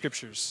through the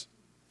Scriptures.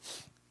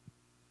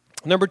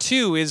 Number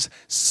 2 is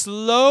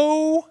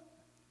slow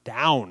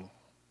down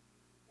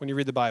when you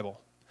read the Bible.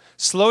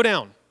 Slow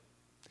down.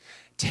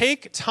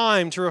 Take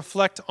time to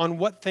reflect on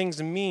what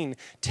things mean.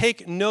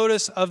 Take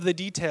notice of the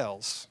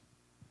details.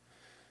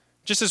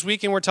 Just this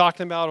weekend we're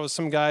talking about with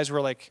some guys who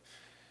were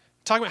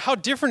talking about how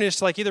different it is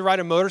to either ride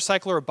a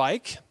motorcycle or a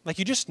bike.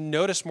 You just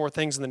notice more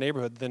things in the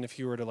neighborhood than if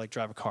you were to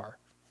drive a car.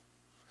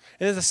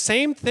 And the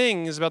same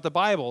thing is about the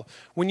Bible.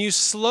 When you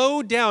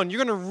slow down,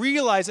 you're going to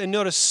realize and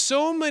notice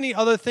so many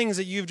other things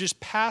that you've just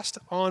passed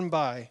on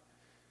by.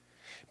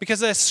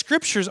 Because the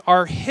Scriptures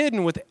are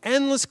hidden with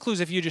endless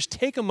clues if you just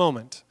take a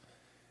moment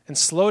and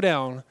slow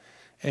down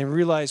and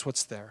realize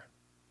what's there.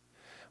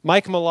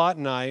 Mike Malott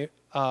and I,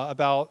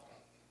 about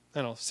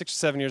 6 or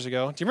 7 years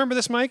ago. Do you remember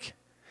this, Mike?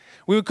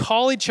 We would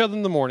call each other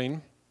in the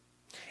morning,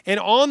 and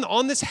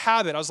on this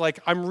habit, I was like,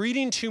 I'm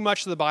reading too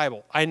much of the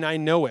Bible, and I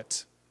know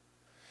it.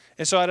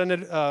 And so I had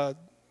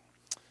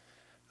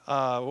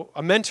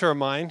a mentor of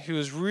mine who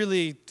was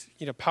really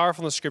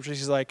powerful in the Scriptures.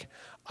 He's like,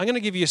 I'm going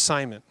to give you an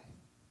assignment.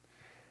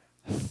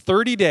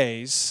 30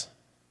 days,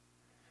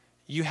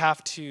 you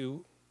have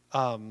to,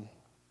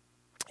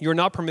 you're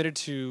not permitted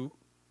to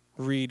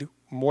read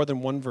more than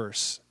one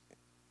verse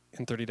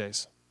in 30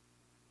 days.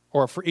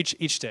 Or for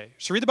each day.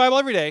 So read the Bible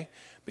every day,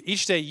 but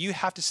each day you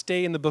have to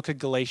stay in the book of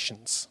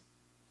Galatians.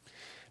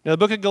 Now the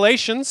book of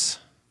Galatians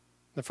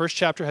The first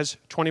chapter has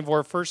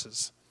 24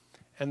 verses,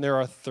 and there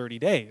are 30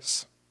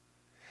 days.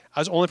 I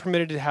was only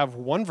permitted to have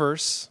one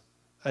verse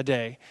a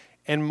day,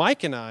 and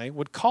Mike and I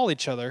would call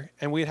each other,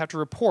 and we'd have to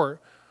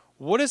report,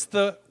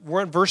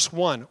 we're on verse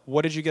 1.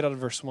 What did you get out of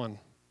verse 1?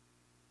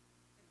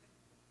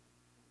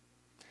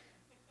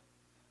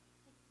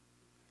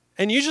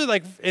 And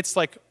usually it's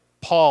like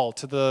Paul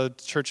to the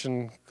church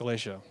in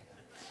Galatia.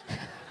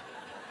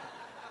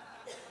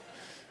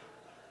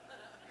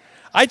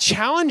 I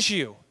challenge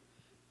you.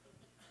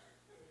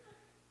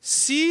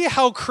 See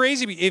how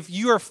crazy if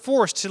you are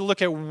forced to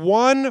look at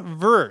one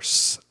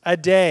verse a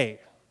day.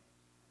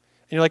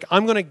 And you're like,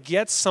 I'm going to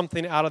get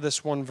something out of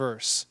this one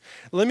verse.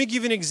 Let me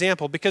give you an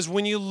example, because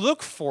when you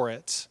look for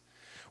it,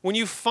 when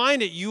you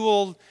find it, you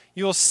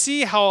will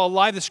see how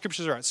alive the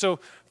scriptures are. So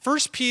 1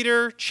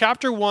 Peter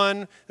chapter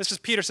 1, this is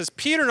Peter, says,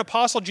 Peter, an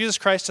apostle of Jesus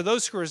Christ, to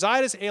those who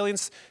reside as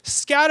aliens,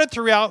 scattered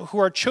throughout, who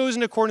are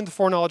chosen according to the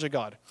foreknowledge of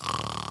God.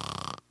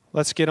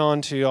 Let's get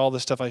on to all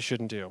the stuff I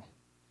shouldn't do.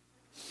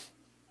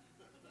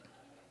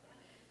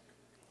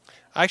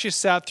 I actually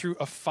sat through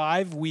a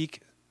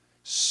 5-week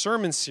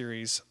sermon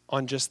series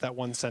on just that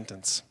one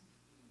sentence.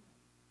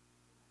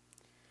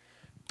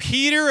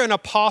 Peter, an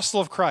apostle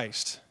of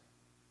Christ.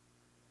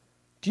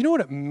 Do you know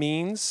what it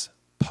means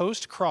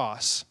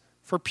post-cross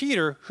for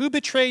Peter, who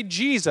betrayed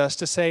Jesus,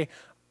 to say,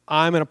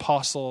 I'm an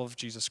apostle of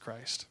Jesus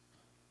Christ?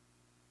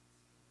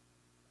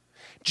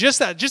 Just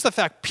the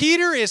fact,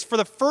 Peter is for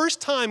the first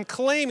time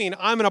claiming,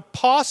 I'm an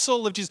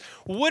apostle of Jesus.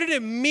 What did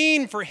it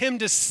mean for him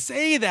to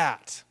say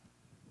that?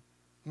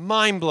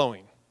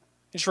 Mind-blowing.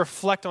 Just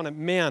reflect on it.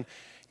 Man,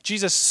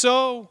 Peter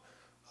so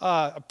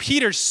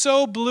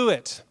blew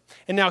it.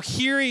 And now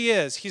here he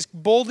is. He's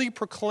boldly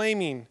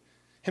proclaiming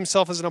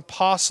himself as an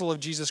apostle of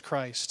Jesus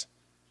Christ.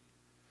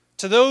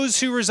 To those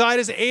who reside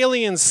as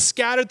aliens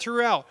scattered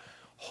throughout,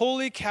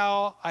 holy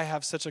cow, I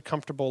have such a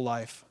comfortable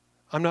life.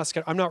 I'm not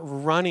scared. I'm not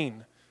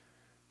running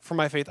for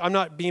my faith. I'm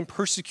not being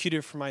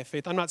persecuted for my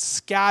faith. I'm not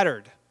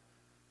scattered.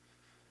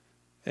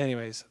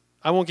 Anyways,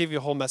 I won't give you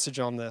a whole message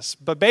on this.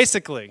 But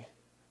basically,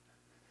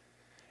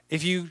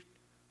 if you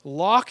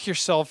lock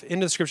yourself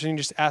into the scripture and you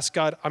just ask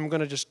God, I'm going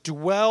to just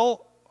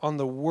dwell on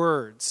the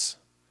words.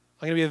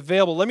 I'm going to be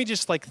available. Let me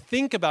just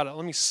think about it.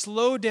 Let me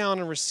slow down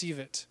and receive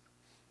it.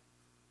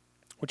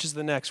 Which is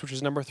the next, which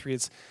is number 3.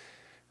 It's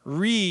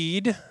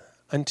read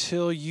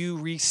until you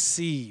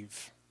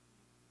receive.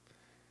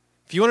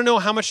 If you want to know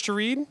how much to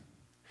read,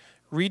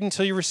 read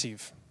until you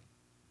receive.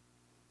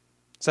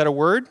 Is that a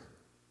word?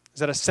 Is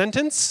that a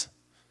sentence?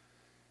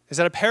 Is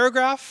that a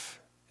paragraph?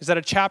 Is that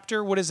a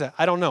chapter? What is that?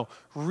 I don't know.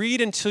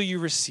 Read until you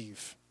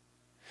receive.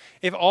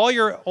 If all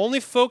your only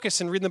focus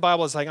in reading the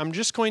Bible is I'm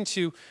just going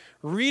to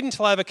read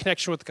until I have a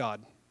connection with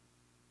God,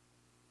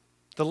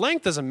 the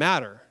length doesn't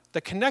matter.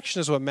 The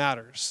connection is what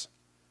matters.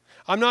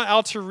 I'm not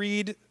out to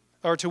read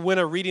or to win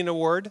a reading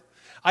award.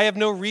 I have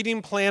no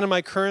reading plan in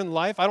my current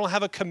life. I don't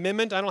have a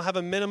commitment. I don't have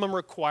a minimum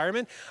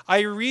requirement. I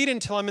read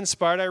until I'm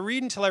inspired. I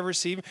read until I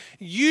receive.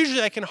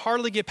 Usually I can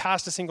hardly get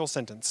past a single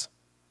sentence.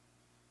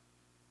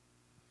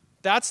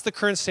 That's the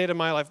current state of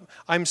my life.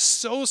 I'm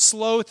so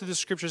slow through the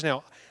scriptures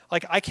now.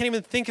 I can't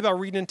even think about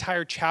reading an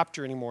entire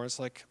chapter anymore. It's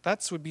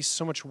that would be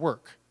so much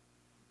work.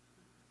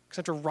 Because I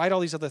have to write all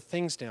these other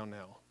things down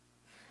now.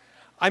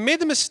 I made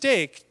the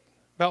mistake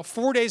about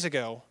 4 days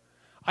ago.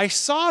 I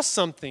saw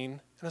something, and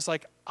I was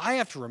I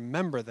have to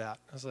remember that.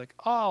 I was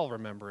I'll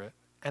remember it.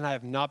 And I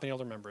have not been able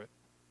to remember it.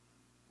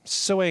 I'm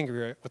so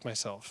angry with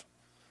myself.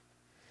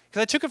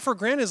 Because I took it for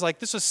granted as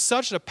this was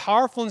such a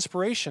powerful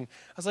inspiration.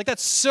 I was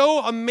that's so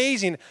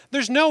amazing.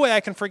 There's no way I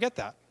can forget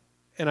that.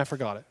 And I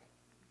forgot it.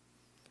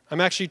 I'm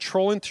actually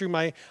trolling through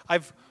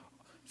I've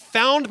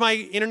found my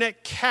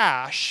internet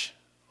cache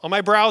on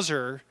my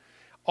browser,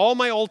 all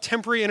my old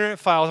temporary internet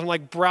files.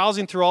 I'm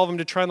browsing through all of them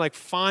to try and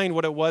find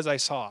what it was I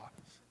saw.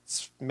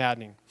 It's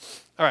maddening.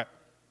 All right.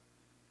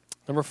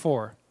 Number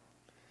 4.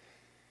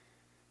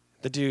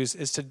 The do's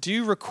is to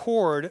do,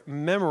 record,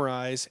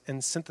 memorize,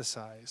 and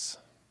synthesize.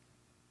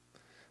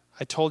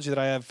 I told you that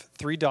I have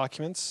 3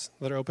 documents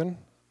that are open,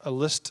 a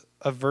list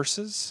of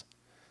verses,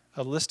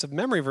 a list of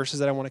memory verses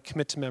that I want to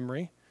commit to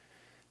memory,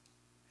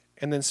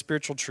 and then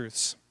spiritual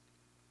truths.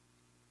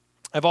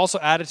 I've also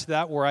added to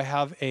that where I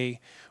have a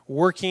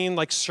working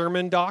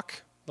sermon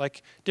doc,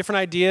 different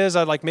ideas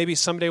I'd maybe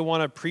someday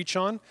want to preach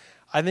on.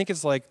 I think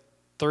it's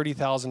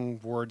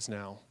 30,000 words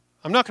now.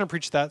 I'm not going to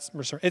preach that.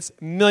 It's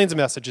millions of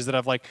messages that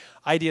have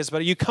ideas,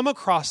 but you come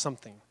across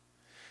something.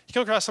 You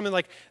come across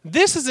something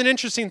this is an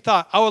interesting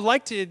thought. I would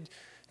like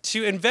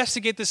to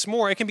investigate this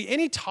more. It can be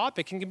any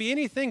topic. It can be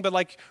anything,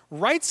 but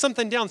write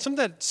something down, something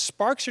that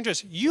sparks your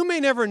interest. You may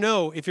never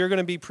know if you're going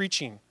to be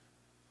preaching.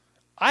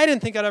 I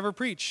didn't think I'd ever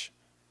preach.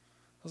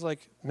 I was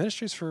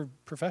ministry's for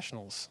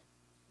professionals.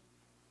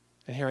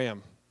 And here I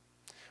am.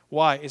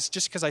 Why? It's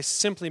just because I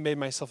simply made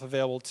myself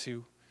available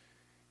to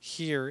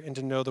hear and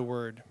to know the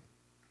word.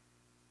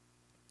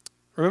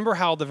 Remember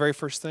how the very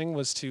first thing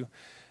was to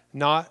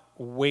not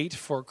wait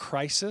for a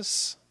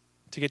crisis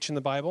to get you in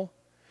the Bible?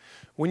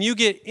 When you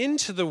get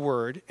into the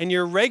Word and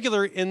you're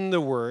regular in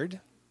the Word,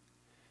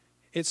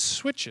 it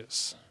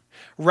switches.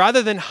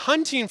 Rather than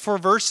hunting for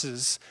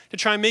verses to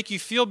try and make you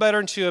feel better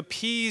and to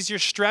appease your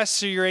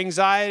stress or your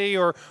anxiety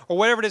or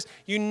whatever it is,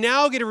 you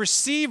now get to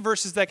receive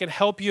verses that can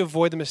help you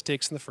avoid the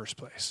mistakes in the first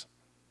place.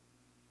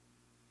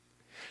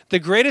 The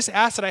greatest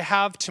asset I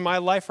have to my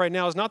life right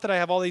now is not that I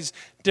have all these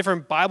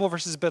different Bible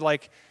verses, but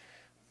like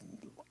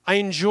I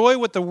enjoy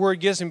what the Word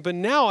gives me. But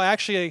now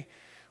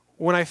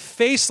when I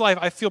face life,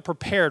 I feel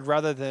prepared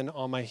rather than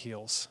on my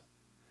heels.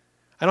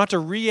 I don't have to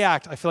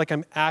react. I feel like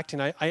I'm acting.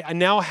 I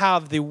now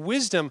have the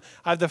wisdom.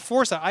 I have the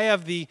foresight. I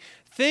have the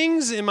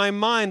things in my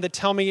mind that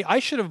tell me I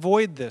should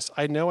avoid this.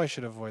 I know I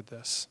should avoid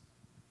this.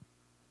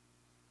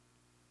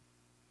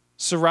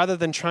 So rather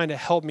than trying to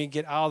help me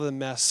get out of the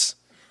mess,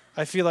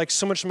 I feel like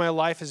so much of my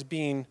life is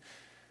being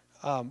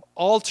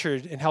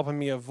altered in helping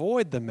me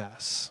avoid the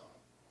mess,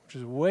 which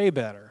is way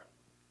better.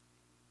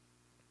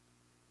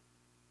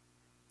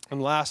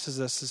 And last is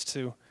this, is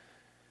to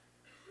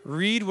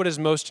read what is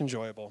most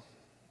enjoyable.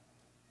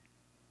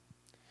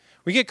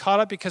 We get caught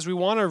up because we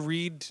want to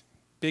read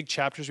big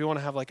chapters. We want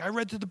to have I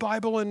read through the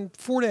Bible in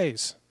 4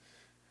 days.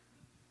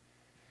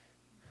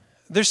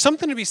 There's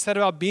something to be said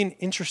about being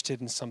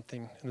interested in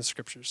something in the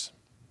Scriptures.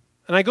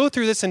 And I go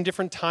through this in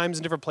different times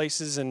and different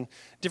places and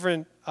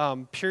different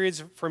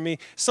periods for me.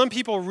 Some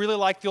people really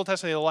like the Old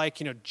Testament. They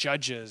like,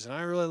 Judges, and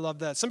I really love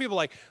that. Some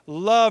people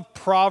love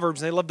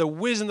Proverbs, and they love the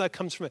wisdom that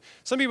comes from it.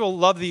 Some people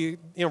love the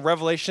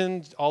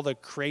Revelation, all the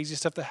crazy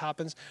stuff that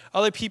happens.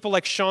 Other people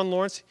like Sean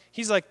Lawrence.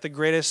 He's the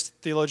greatest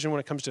theologian when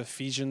it comes to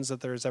Ephesians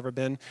that there's ever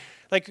been.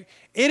 It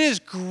is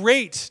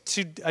great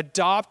to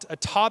adopt a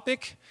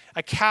topic,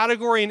 a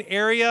category, an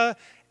area,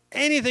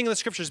 anything in the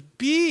Scriptures.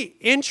 Be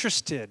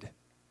interested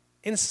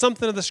in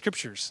something of the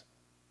Scriptures.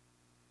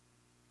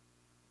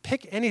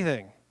 Pick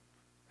anything.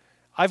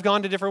 I've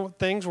gone to different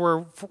things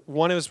where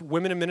one was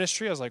women in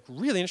ministry. I was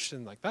really interested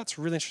in that's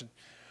really interesting.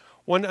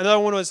 Another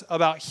one was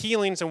about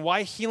healings and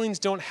why healings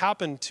don't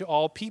happen to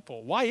all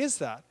people. Why is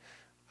that?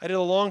 I did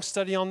a long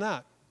study on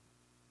that.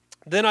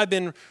 Then I've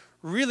been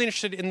really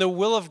interested in the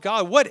will of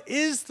God. What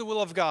is the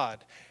will of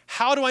God?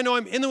 How do I know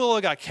I'm in the will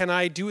of God? Can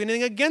I do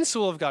anything against the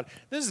will of God?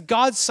 This is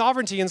God's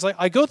sovereignty. And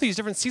I go through these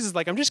different seasons,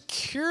 I'm just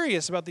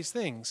curious about these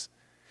things.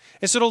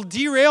 And so it'll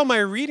derail my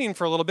reading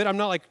for a little bit. I'm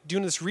not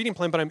doing this reading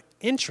plan, but I'm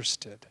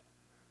interested.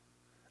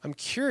 I'm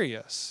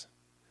curious.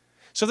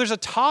 So there's a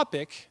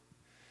topic,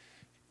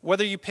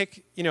 whether you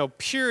pick,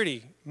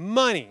 purity,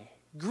 money,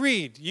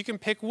 greed, you can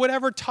pick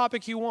whatever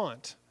topic you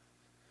want.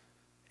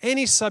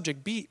 Any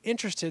subject, be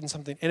interested in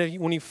something. And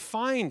when you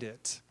find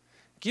it,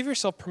 give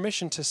yourself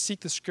permission to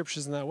seek the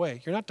Scriptures in that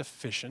way. You're not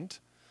deficient.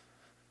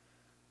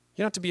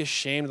 You don't have to be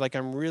ashamed,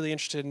 I'm really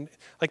interested in,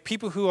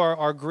 people who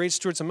are great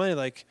stewards of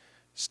money,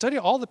 study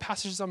all the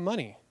passages on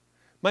money.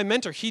 My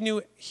mentor,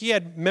 he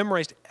had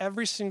memorized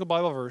every single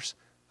Bible verse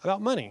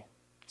about money.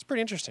 It's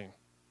pretty interesting.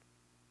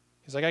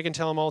 He's I can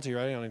tell them all to you,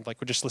 right? And we'll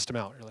just list them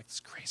out. You're this is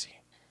crazy.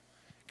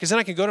 Because then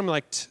I can go to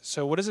him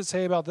so what does it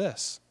say about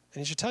this?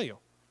 And he should tell you.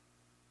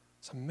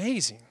 It's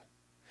amazing.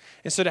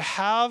 And so to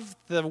have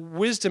the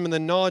wisdom and the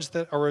knowledge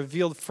that are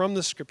revealed from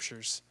the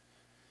Scriptures,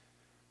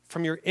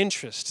 from your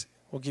interest,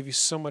 will give you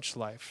so much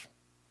life.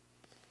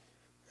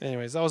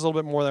 Anyways, that was a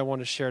little bit more that I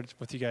wanted to share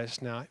with you guys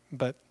now.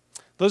 But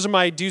those are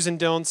my do's and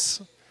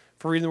don'ts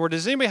for reading the Word.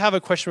 Does anybody have a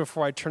question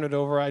before I turn it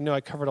over? I know I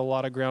covered a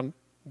lot of ground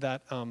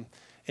that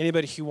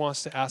anybody who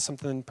wants to ask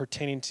something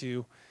pertaining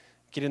to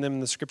getting them in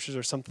the Scriptures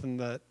or something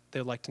that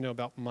they'd like to know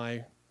about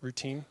my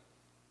routine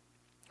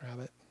or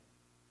habit?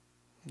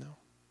 No?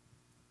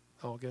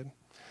 All good?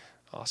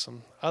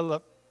 Awesome.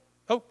 Oh.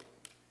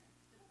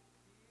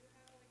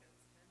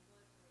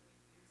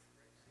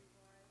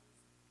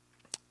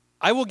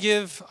 I will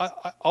give,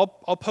 I'll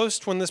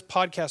post when this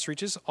podcast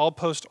reaches, I'll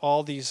post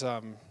all these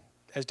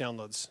as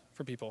downloads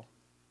for people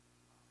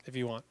if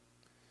you want.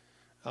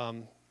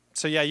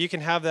 So yeah, you can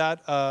have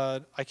that.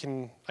 I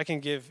can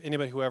give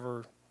anybody,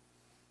 whoever,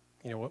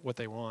 what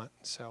they want.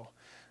 So,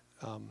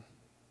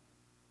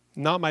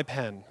 not my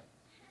pen.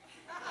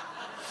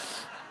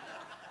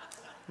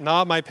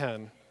 Not my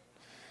pen.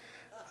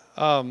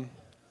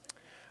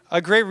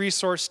 A great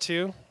resource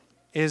too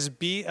is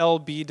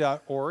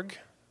blb.org.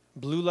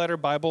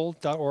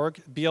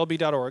 blueletterbible.org,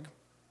 blb.org.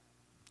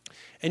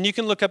 And you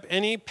can look up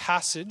any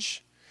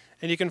passage,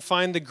 and you can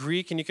find the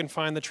Greek, and you can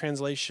find the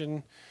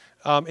translation,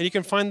 and you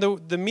can find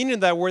the meaning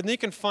of that word, and then you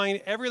can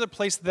find every other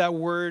place that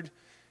word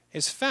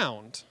is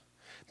found.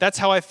 That's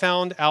how I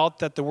found out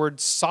that the word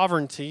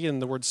sovereignty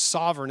and the word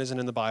sovereign isn't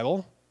in the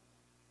Bible,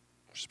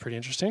 which is pretty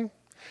interesting.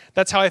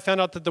 That's how I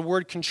found out that the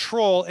word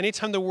control,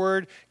 anytime the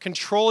word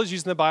control is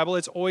used in the Bible,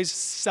 it's always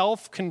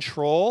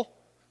self-control,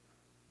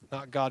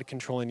 not God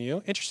controlling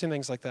you. Interesting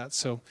things like that.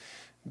 So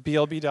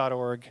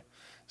blb.org.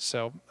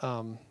 So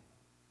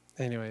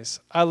anyways,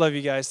 I love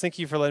you guys. Thank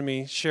you for letting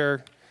me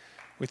share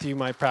with you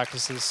my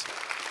practices.